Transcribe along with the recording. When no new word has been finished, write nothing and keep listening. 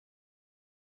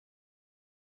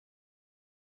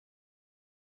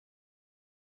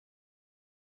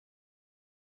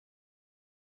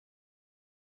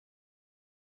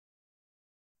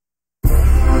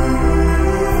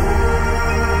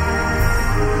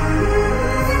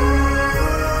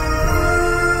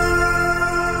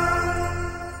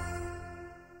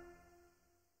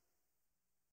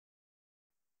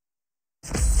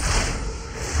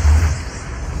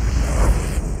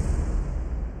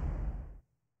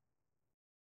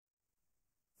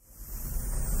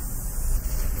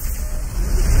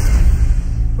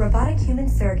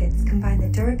surrogates combine the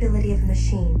durability of a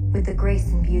machine with the grace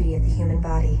and beauty of the human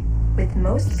body. With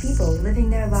most people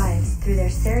living their lives through their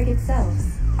surrogate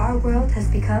selves, our world has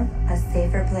become a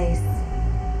safer place.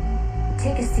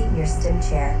 Take a seat in your stim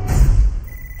chair,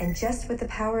 and just with the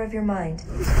power of your mind,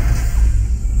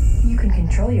 you can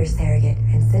control your surrogate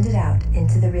and send it out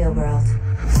into the real world.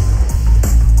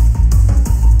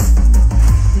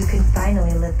 You can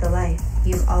finally live the life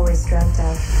you've always dreamt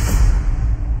of,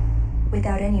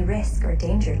 without any risk or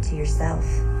danger to yourself.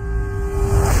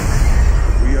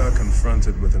 We are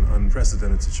confronted with an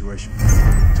unprecedented situation.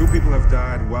 2 people have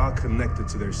died while connected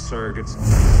to their surrogates.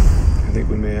 I think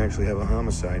we may actually have a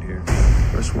homicide here.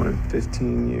 First one in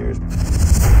 15 years.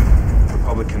 The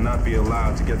public cannot be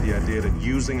allowed to get the idea that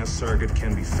using a surrogate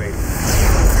can be fatal.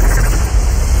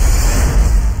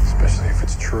 Especially if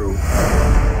it's true.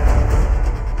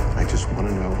 I just want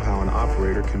to know how an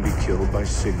operator can be killed by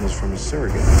signals from a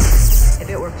surrogate. If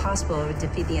it were possible, it would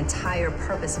defeat the entire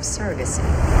purpose of surrogacy.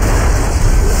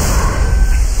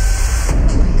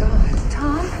 Oh my God.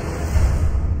 Tom?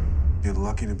 You're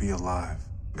lucky to be alive.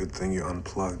 Good thing you're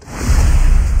unplugged.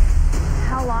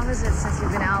 How long is it since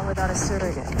you've been out without a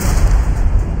surrogate?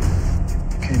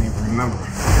 Can't even remember.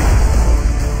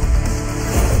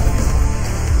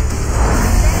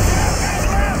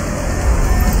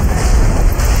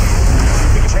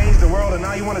 You changed the world and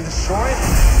now you want to destroy it?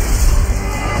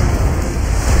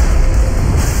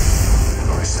 How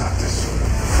do I stop this?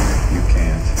 You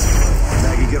can't.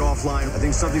 Maggie, get offline. I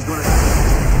think something's going to happen.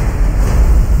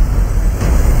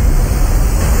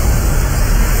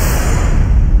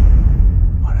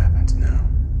 What happens now?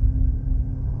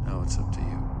 Now it's up to you.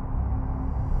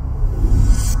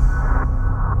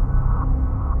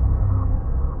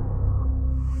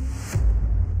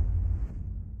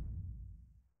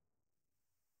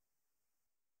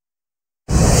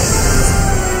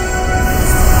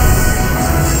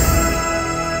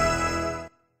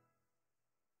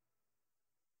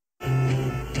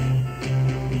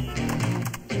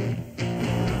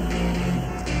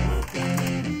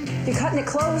 You're cutting it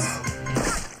close.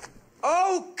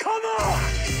 Oh, come on!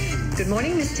 Good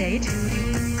morning, Miss Tate.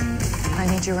 I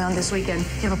need you around this weekend.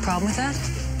 You have a problem with that?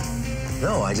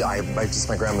 No, it's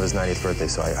my grandmother's 90th birthday,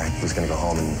 so I was going to go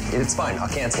home, and it's fine. I'll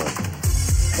cancel it.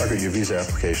 Margaret, your visa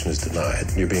application is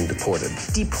denied. You're being deported.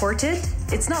 Deported?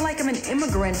 It's not like I'm an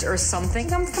immigrant or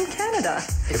something. I'm from Canada.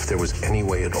 If there was any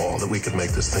way at all that we could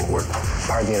make this thing work.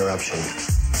 Pardon the interruption.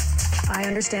 I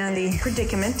understand the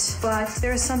predicament, but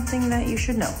there's something that you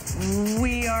should know.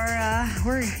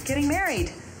 We're getting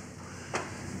married.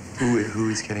 Who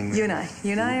is getting married?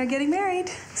 You and I are getting married.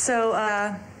 So,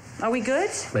 are we good?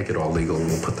 Make it all legal and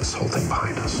we'll put this whole thing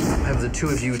behind us. Have the 2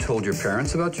 of you told your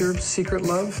parents about your secret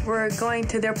love? We're going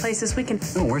to their place this weekend.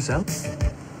 Oh, where's that?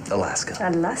 Alaska.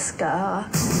 Alaska.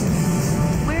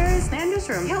 Where's Andrew's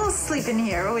room? He'll sleep in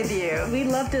here with you. We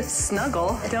love to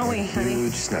snuggle, don't we, honey?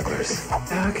 Huge snugglers.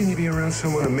 How can you be around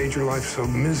someone who made your life so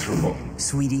miserable?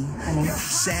 Sweetie, Honey.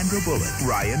 Sandra Bullock,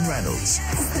 Ryan Reynolds.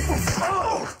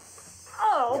 Oh!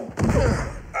 Oh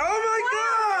my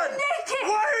God! Naked!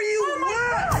 Why are you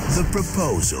wet? The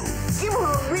Proposal. Give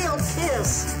her a real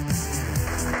kiss.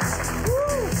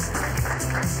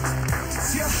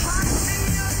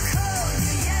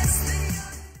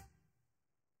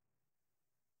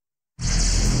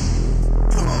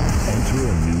 Enter a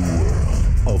new world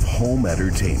of home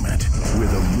entertainment where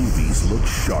the movies look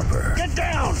sharper. Get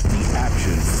down! The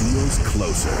action feels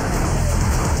closer.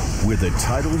 Where the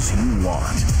titles you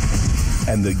want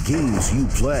and the games you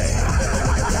play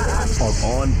are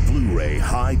on Blu-ray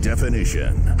high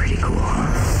definition. Pretty cool.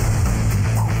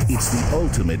 It's the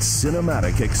ultimate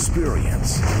cinematic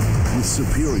experience with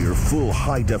superior full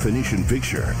high definition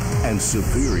picture and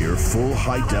superior full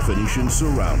high definition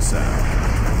surround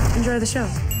sound. Enjoy the show.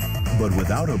 But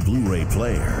without a Blu-ray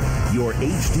player, your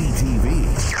HD TV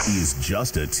is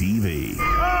just a TV.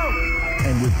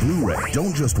 And with Blu-ray,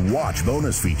 don't just watch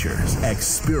bonus features,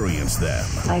 experience them.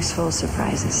 Life's full of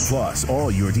surprises. Plus,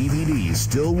 all your DVDs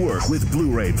still work with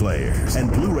Blu-ray players,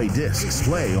 and Blu-ray discs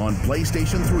play on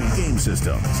PlayStation 3 game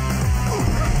systems.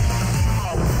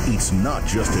 It's not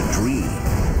just a dream,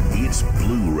 it's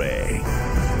Blu-ray.